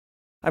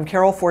I'm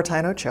Carol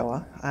Fortine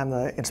Ochoa. I'm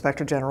the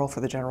Inspector General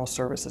for the General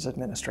Services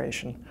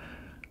Administration.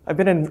 I've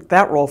been in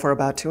that role for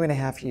about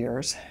 2.5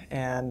 years,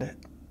 and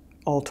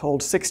all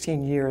told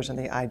 16 years in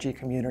the IG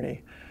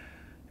community.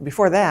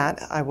 Before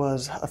that, I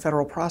was a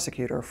federal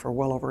prosecutor for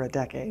well over a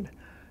decade.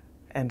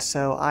 And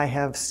so I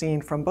have seen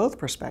from both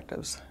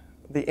perspectives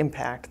the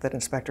impact that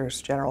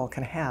inspectors general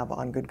can have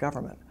on good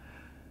government.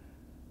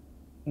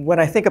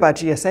 When I think about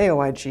GSA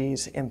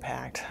OIG's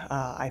impact,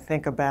 I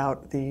think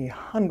about the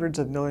hundreds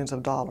of millions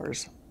of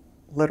dollars,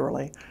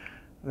 literally,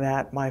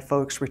 that my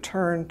folks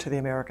return to the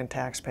American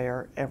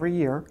taxpayer every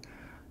year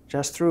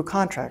just through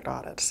contract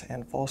audits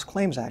and False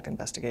Claims Act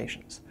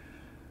investigations.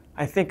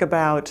 I think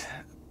about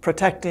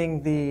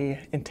protecting the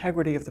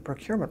integrity of the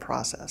procurement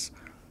process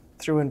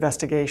through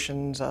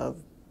investigations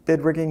of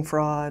bid rigging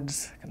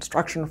frauds,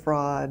 construction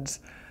frauds,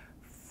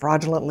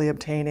 fraudulently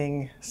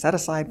obtaining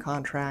set-aside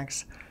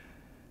contracts.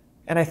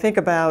 And I think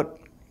about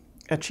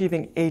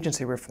achieving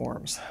agency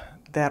reforms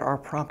that are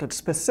prompted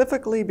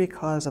specifically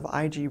because of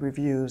IG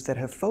reviews that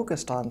have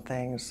focused on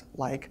things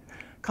like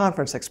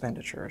conference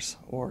expenditures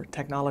or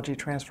technology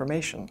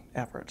transformation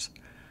efforts.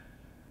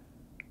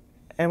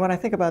 And when I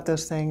think about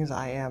those things,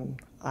 I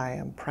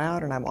am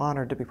proud and I'm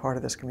honored to be part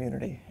of this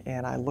community,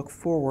 and I look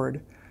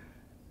forward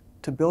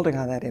to building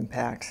on that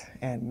impact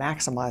and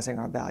maximizing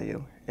our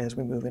value as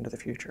we move into the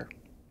future.